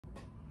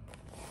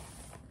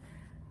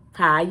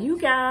Hi, you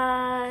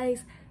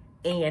guys,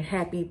 and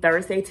happy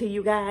Thursday to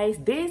you guys.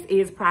 This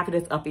is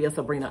Prophetess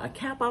Sabrina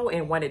Acampo,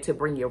 and wanted to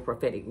bring you a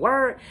prophetic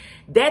word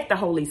that the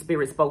Holy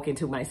Spirit spoke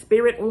into my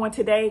spirit on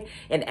today.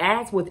 And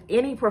as with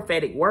any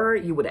prophetic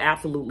word, you would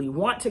absolutely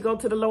want to go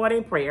to the Lord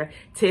in prayer,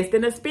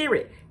 testing the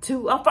spirit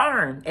to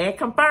affirm and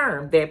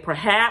confirm that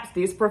perhaps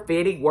this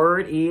prophetic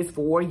word is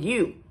for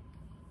you.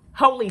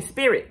 Holy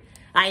Spirit,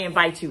 I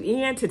invite you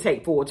in to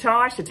take full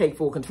charge, to take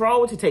full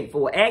control, to take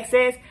full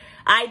access.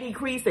 I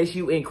decrease as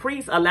you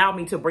increase. Allow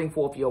me to bring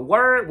forth your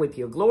word with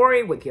your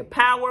glory, with your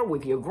power,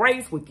 with your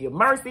grace, with your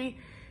mercy,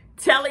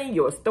 telling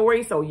your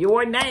story so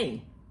your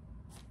name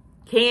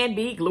can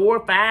be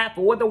glorified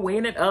for the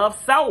winning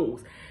of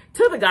souls.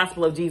 To the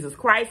gospel of Jesus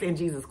Christ, in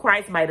Jesus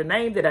Christ's mighty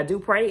name that I do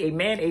pray.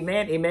 Amen,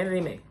 amen, amen, and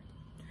amen.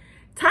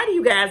 Title,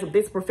 you guys, of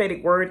this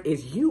prophetic word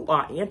is you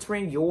are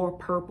entering your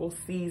purple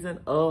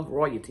season of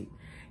royalty.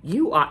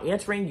 You are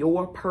entering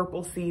your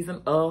purple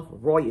season of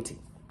royalty.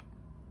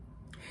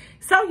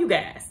 So, you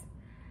guys,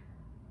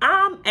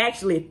 I'm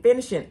actually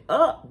finishing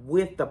up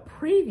with the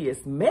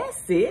previous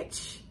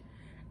message,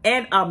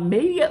 and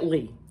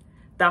immediately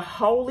the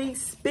Holy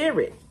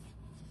Spirit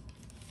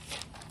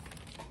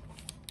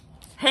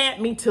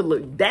had me to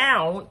look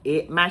down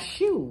at my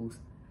shoes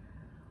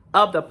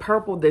of the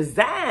purple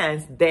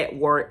designs that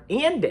were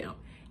in them.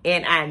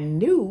 And I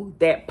knew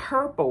that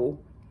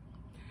purple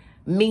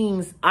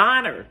means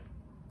honor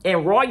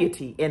and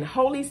royalty. And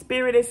Holy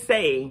Spirit is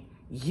saying,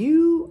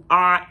 you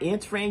are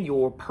entering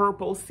your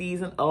purple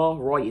season of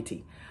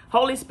royalty.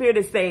 Holy Spirit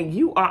is saying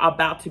you are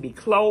about to be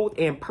clothed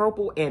in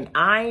purple, and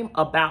I'm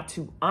about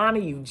to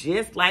honor you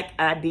just like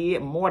I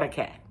did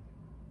Mordecai.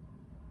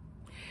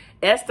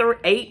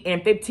 Esther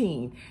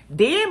 8:15.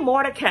 Then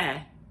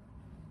Mordecai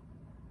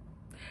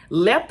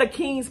left the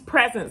king's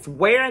presence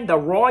wearing the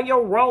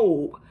royal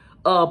robe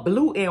of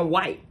blue and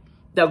white,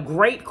 the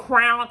great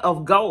crown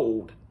of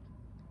gold,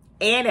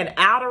 and an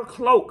outer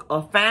cloak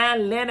of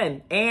fine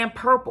linen and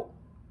purple.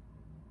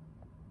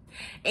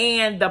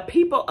 And the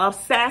people of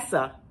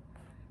Sassa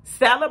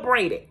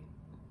celebrated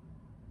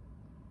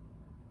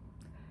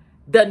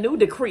the new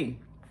decree.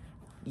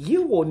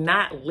 You will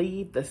not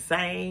leave the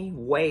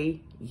same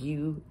way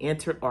you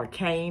entered or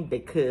came,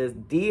 because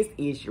this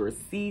is your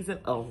season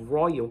of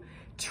royal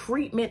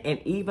treatment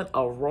and even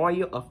a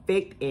royal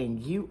effect, and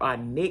you are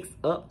next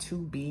up to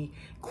be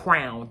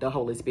crowned. The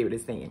Holy Spirit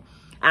is saying,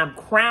 I'm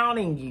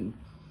crowning you.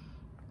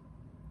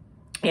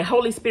 And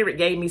Holy Spirit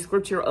gave me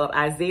scripture of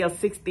Isaiah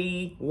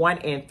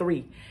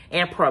 61:3.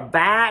 And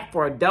provide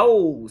for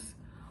those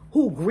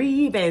who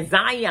grieve in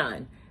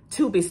Zion,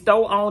 to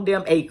bestow on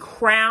them a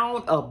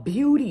crown of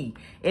beauty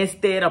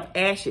instead of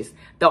ashes,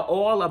 the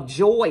oil of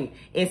joy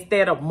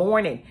instead of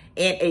mourning,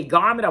 and a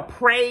garment of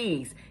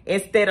praise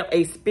instead of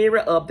a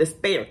spirit of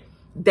despair.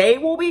 They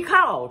will be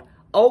called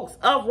oaks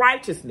of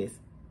righteousness,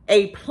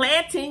 a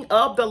planting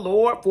of the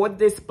Lord for the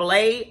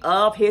display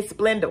of his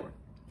splendor.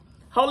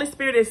 Holy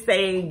Spirit is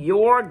saying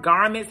your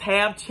garments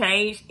have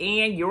changed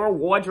and your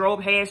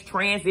wardrobe has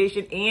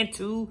transitioned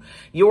into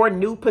your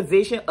new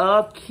position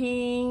of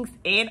kings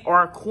and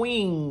or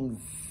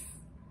queens.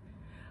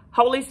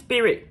 Holy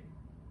Spirit,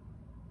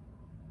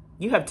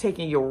 you have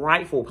taken your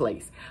rightful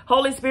place.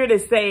 Holy Spirit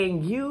is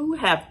saying you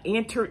have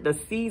entered the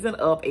season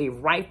of a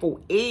rightful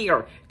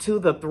heir to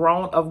the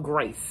throne of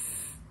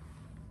grace.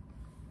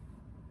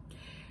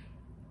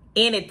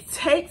 And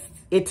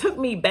it took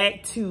me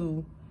back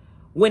to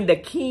when the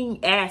king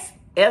asked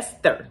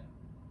Esther,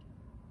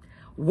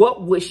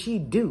 what would she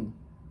do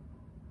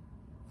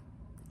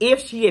if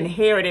she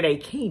inherited a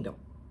kingdom?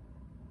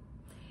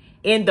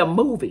 In the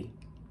movie,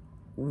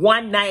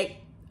 One Night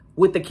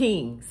with the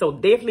King. So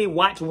definitely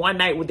watch One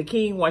Night with the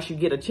King once you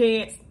get a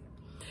chance.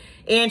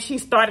 And she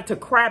started to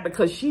cry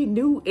because she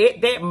knew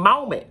at that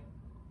moment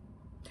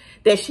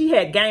that she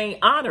had gained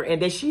honor and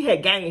that she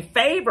had gained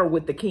favor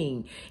with the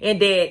king,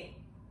 and that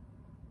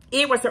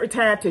it was her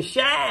time to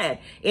shine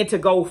and to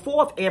go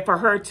forth and for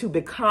her to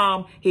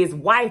become his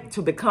wife,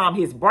 to become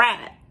his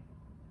bride.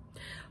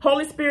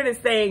 Holy Spirit is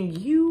saying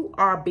you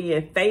are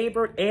being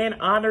favored and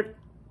honored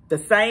the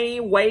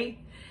same way,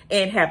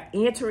 and have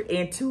entered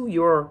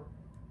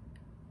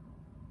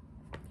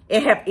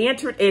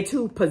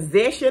into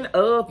possession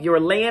of your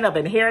land of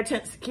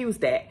inheritance. Excuse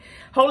that.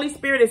 Holy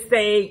Spirit is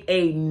saying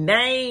a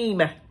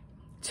name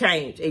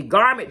change, a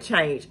garment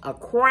change, a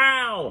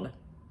crown,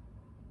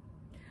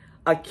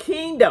 a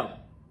kingdom,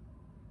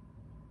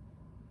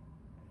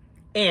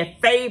 and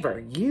favor.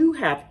 You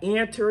have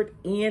entered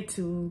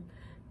into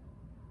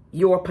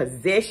your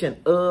possession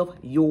of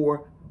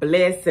your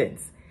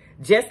blessings.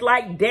 Just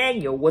like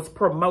Daniel was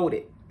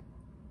promoted.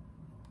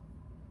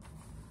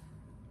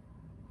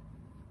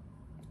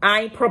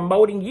 I'm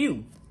promoting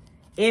you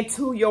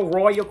into your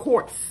royal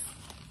courts,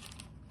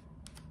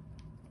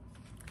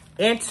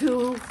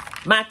 into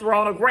my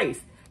throne of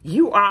grace.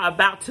 You are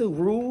about to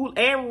rule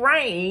and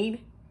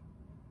reign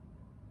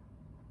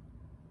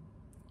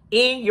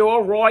in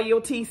your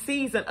royalty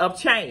season of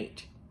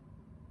change.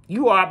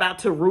 You are about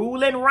to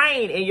rule and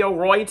reign in your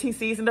royalty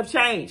season of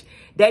change.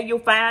 Daniel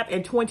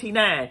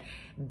 5:29.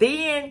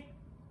 Then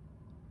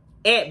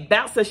At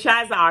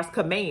Belshazzar's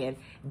command,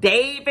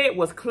 David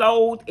was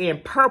clothed in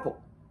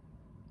purple.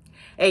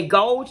 A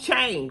gold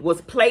chain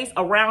was placed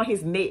around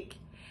his neck,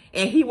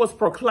 and he was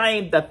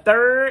proclaimed the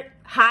third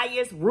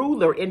highest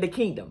ruler in the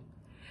kingdom.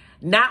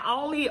 Not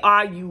only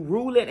are you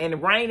ruling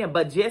and reigning,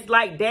 but just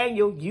like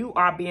Daniel, you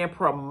are being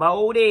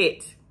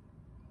promoted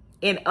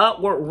in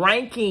upward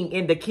ranking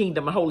in the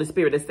kingdom, the Holy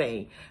Spirit is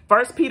saying.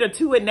 1 Peter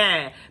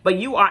 2:9, but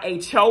you are a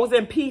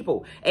chosen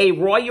people, a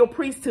royal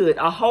priesthood,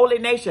 a holy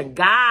nation,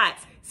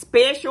 God's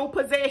special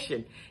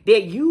possession,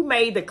 that you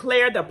may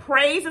declare the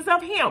praises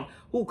of him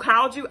who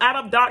called you out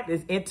of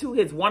darkness into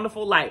his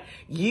wonderful light.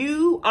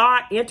 You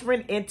are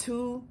entering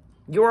into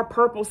your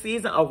purple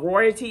season of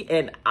royalty,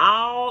 and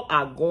all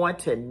are going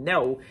to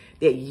know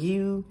that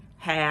you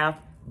have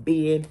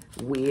been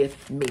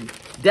with me.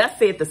 Thus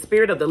said the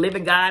Spirit of the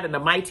living God in the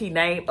mighty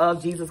name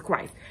of Jesus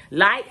Christ.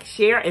 Like,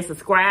 share, and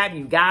subscribe,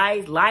 you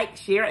guys. Like,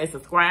 share, and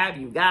subscribe,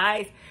 you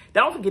guys.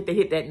 Don't forget to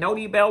hit that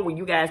noti bell where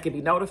you guys can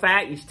be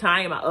notified each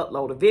time I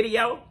upload a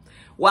video.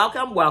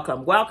 Welcome,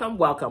 welcome, welcome,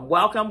 welcome,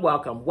 welcome,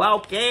 welcome,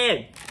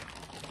 welcome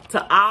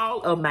to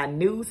all of my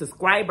new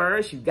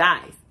subscribers, you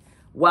guys.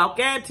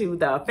 Welcome to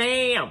the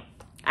fam.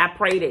 I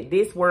pray that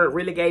this word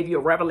really gave you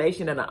a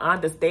revelation and an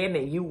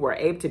understanding. You were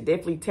able to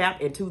definitely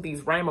tap into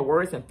these rhema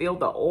words and feel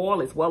the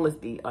oil as well as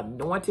the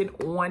anointing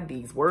on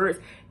these words.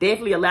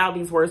 Definitely allow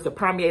these words to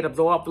permeate,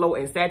 absorb, flow,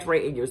 and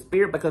saturate in your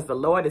spirit, because the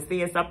Lord is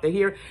saying something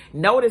here.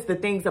 Notice the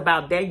things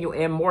about Daniel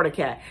and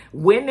Mordecai.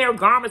 When their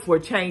garments were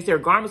changed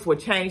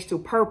to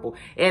purple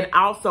and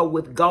also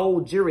with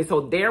gold jewelry.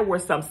 So there were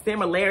some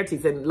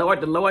similarities. And the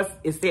Lord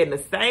is saying the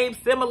same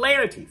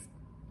similarities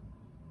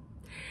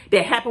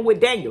that happened with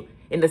Daniel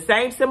and the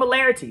same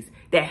similarities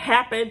that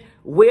happened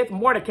with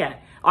Mordecai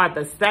are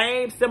the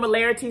same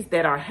similarities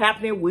that are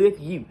happening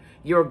with you.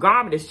 Your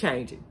garment is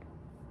changing.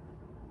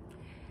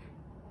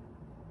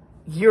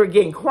 You're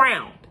getting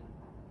crowned.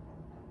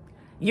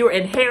 You're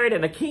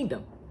inheriting a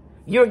kingdom.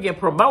 You're getting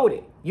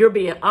promoted. You're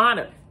being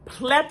honored.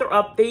 Plethora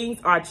of things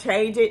are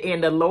changing,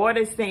 and the Lord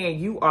is saying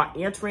you are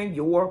entering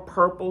your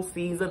purple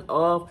season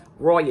of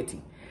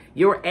royalty.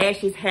 Your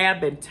ashes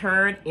have been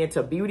turned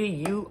into beauty.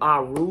 You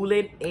are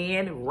ruling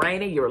and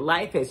reigning. Your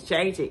life has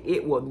changed, and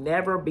it will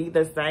never be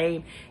the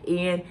same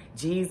in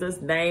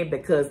Jesus' name,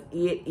 because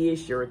it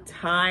is your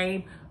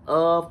time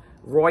of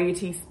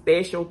royalty,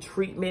 special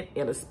treatment,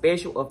 and a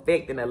special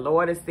effect. And the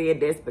Lord has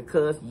said that's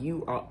because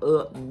you are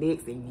up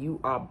next and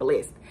you are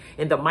blessed.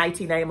 In the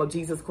mighty name of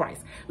Jesus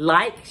Christ.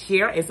 Like,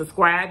 share, and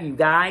subscribe, you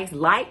guys.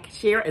 Like,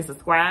 share, and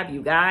subscribe,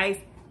 you guys.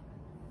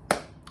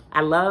 I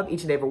love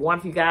each and every one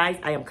of you guys.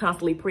 I am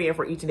constantly praying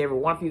for each and every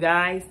one of you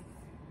guys.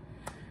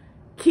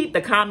 Keep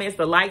the comments,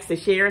 the likes, the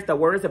shares, the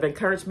words of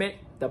encouragement,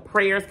 the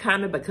prayers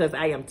coming, because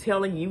I am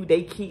telling you,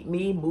 they keep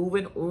me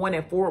moving on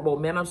and forward,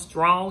 momentum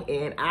strong,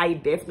 and I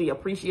definitely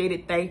appreciate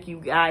it. Thank you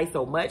guys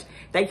so much.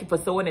 Thank you for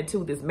sowing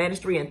into this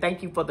ministry, and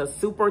thank you for the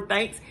super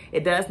thanks.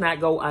 It does not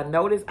go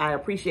unnoticed. I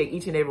appreciate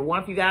each and every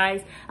one of you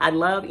guys. I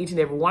love each and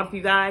every one of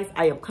you guys.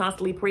 I am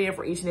constantly praying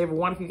for each and every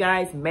one of you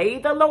guys. May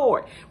the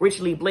Lord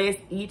richly bless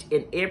each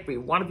and every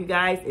one of you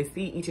guys, and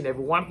see each and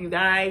every one of you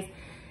guys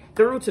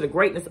through to the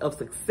greatness of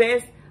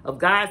success, of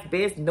God's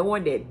best,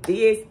 knowing that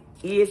this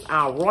is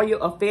our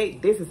royal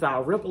effect. This is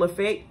our ripple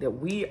effect, that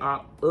we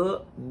are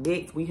up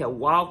next. We have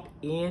walked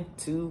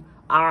into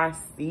our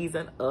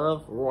season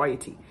of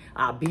royalty,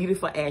 our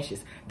beautiful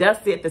ashes. Thus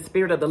said the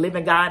Spirit of the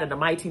living God in the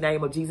mighty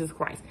name of Jesus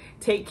Christ.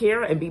 Take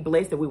care and be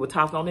blessed, and we will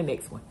talk on the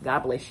next one. God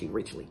bless you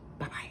richly.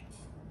 Bye-bye.